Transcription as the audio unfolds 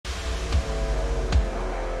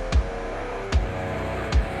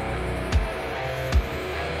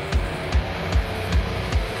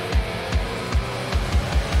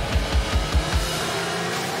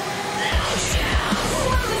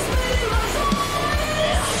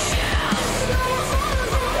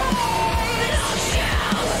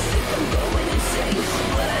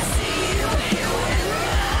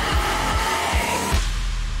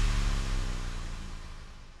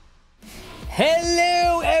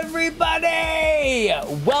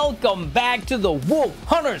welcome back to the Wolf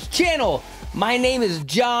HunterZ channel. My name is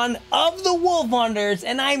John of the Wolf HunterZ,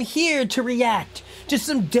 and I'm here to react to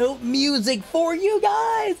some dope music for you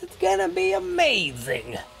guys. It's gonna be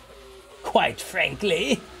amazing, quite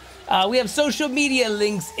frankly. We have social media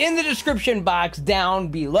links in the description box down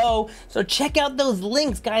below, so check out those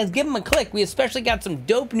links, guys. Give them a click. We especially got some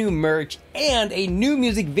dope new merch and a new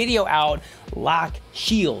music video out, Lock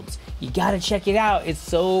Shields. You gotta check it out. It's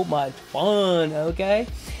so much fun, okay?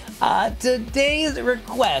 Today's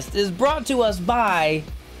request is brought to us by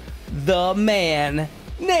the man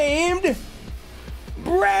named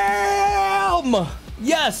Bram.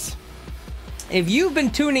 Yes. If you've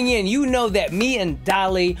been tuning in, you know that me and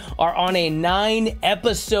Dolly are on a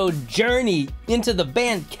 9-episode journey into the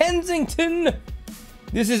band Kensington.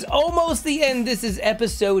 This is almost the end. This is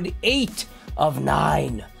episode 8 of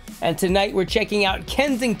 9. And tonight we're checking out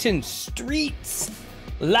Kensington Streets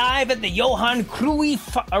live at the Johan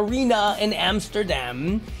Cruijff Arena in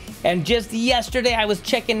Amsterdam. And just yesterday I was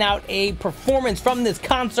checking out a performance from this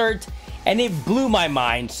concert and it blew my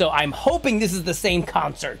mind. So I'm hoping this is the same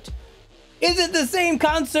concert. Is it the same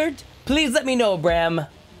concert? Please let me know, Bram.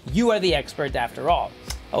 You are the expert after all.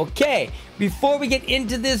 Okay, before we get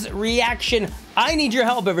into this reaction, I need your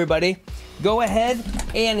help, everybody. Go ahead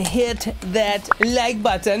and hit that like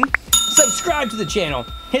button, subscribe to the channel,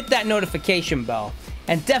 hit that notification bell,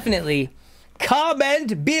 and definitely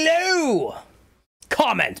comment below.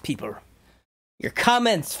 Comment, people. Your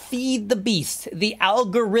comments feed the beast, the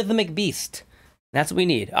algorithmic beast. That's what we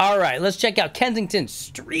need. All right, let's check out Kensington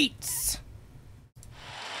Streets.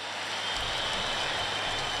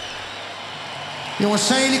 Jongens,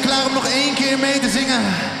 zijn jullie klaar om nog één keer mee te zingen?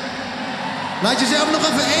 Laat jezelf nog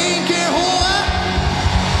even één keer horen.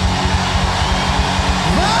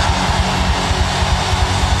 Wat?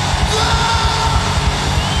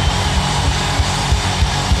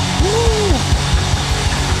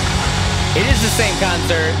 It is the same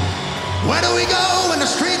concert. Where do we go when the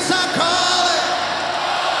streets are calling?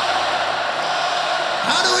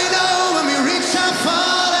 How do we know when we reach our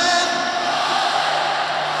falling?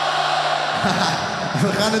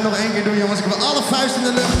 We gaan dit nog één keer doen, jongens. Ik wil alle vuisten in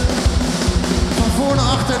de lucht. Van voor naar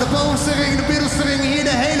achter, de bovenste ring, de middelste ring, hier de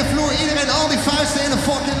hele vloer. Iedereen, al die vuisten in de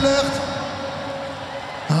fucking lucht.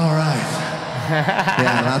 Alright.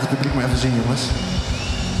 Ja, laat het publiek maar even zien, jongens.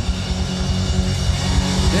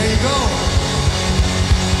 There you go.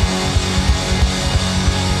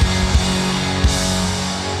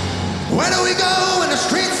 Where do we go when the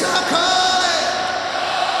streets are calling?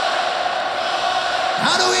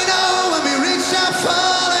 How do we know when we reach our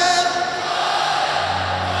falling?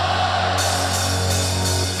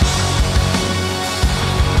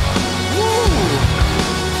 Woo.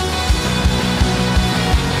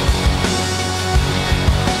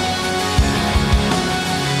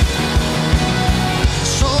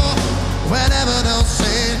 So whenever they'll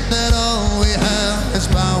say that all we have is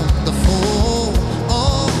bound to fall,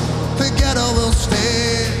 all together we'll stay.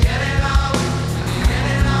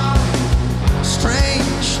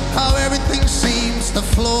 Strange how everything seems to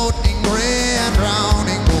float in gray and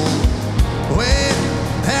drowning gold. Wait,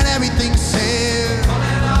 and everything's safe.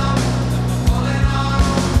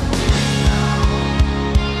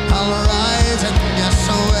 I'll rise and guess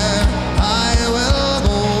where I will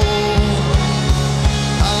go.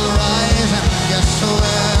 I'll rise and guess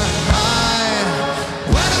where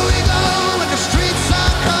where do we go when the streets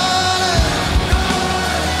are calling?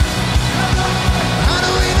 How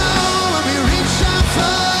do we know when we reach our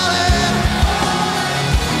falling?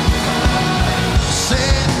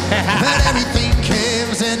 Say that everything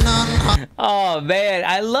caves in on. Oh man,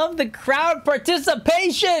 I love the crowd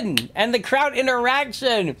participation and the crowd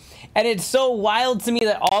interaction. And it's so wild to me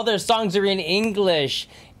that all their songs are in English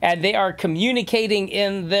and they are communicating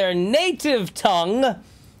in their native tongue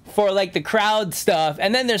for like the crowd stuff.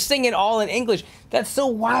 And then they're singing all in English. That's so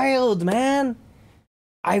wild, man.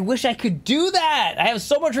 I wish I could do that. I have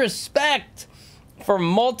so much respect for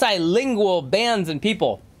multilingual bands and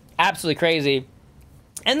people. Absolutely crazy.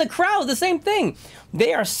 And the crowd, the same thing.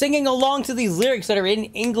 They are singing along to these lyrics that are in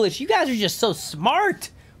English. You guys are just so smart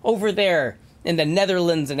over there in the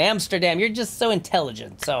Netherlands and Amsterdam. You're just so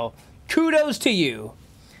intelligent. So kudos to you.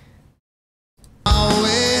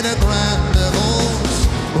 Away to grind the holes,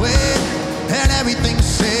 wait, and everything's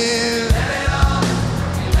safe.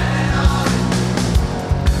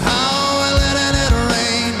 How we're letting it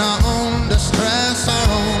rain, our own distress, our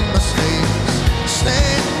own mistakes.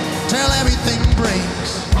 Stay till everything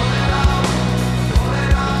breaks.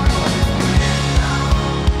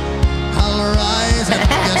 I'll rise and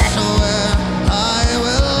guess where I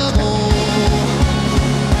will go.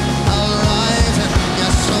 I'll rise and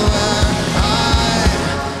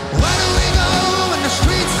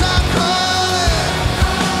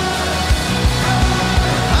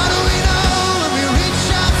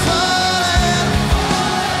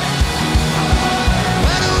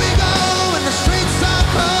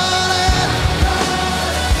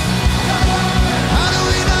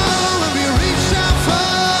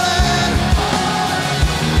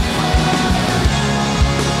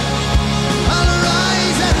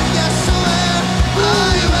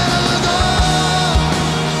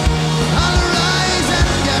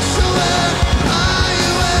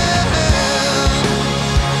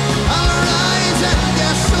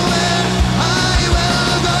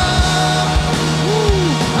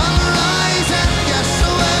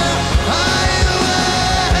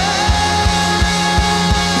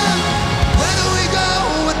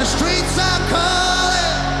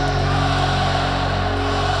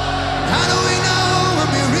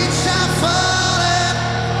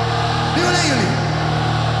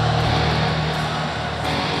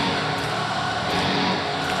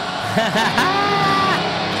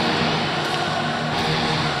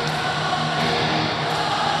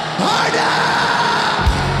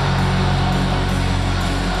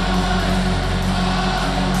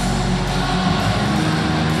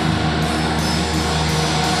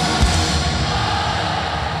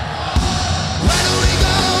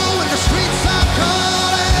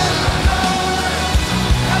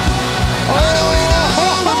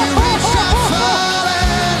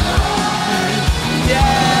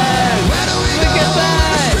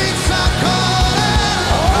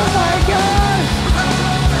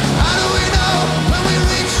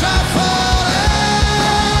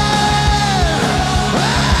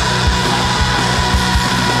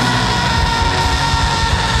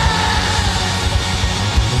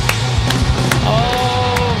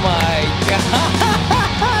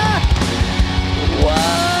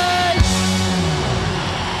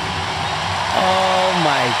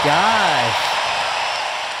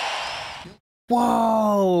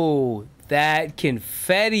Whoa, that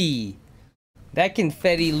confetti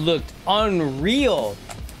looked unreal.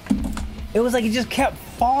 It was like it just kept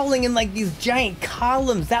falling in like these giant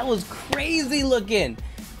columns. That was crazy looking.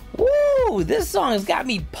 Woo, this song has got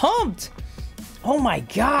me pumped. Oh my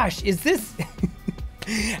gosh, is this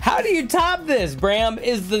how do you top this, Bram?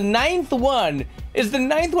 Is the ninth one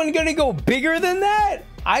gonna go bigger than that?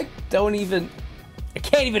 I can't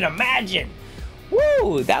even imagine.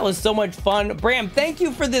 Woo, that was so much fun. Bram, thank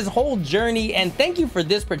you for this whole journey, and thank you for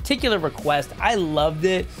this particular request. I loved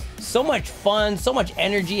it. So much fun, so much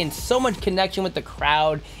energy, and so much connection with the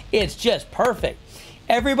crowd. It's just perfect.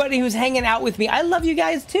 Everybody who's hanging out with me, I love you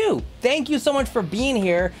guys too. Thank you so much for being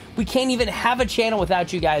here. We can't even have a channel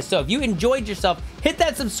without you guys. So if you enjoyed yourself, hit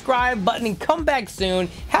that subscribe button and come back soon.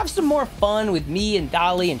 Have some more fun with me and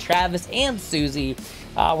Dolly and Travis and Susie.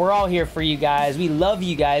 We're all here for you guys. We love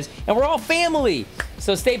you guys, and we're all family.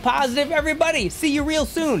 So stay positive, everybody. See you real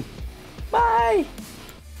soon. Bye.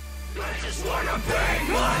 I just wanna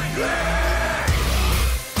bang my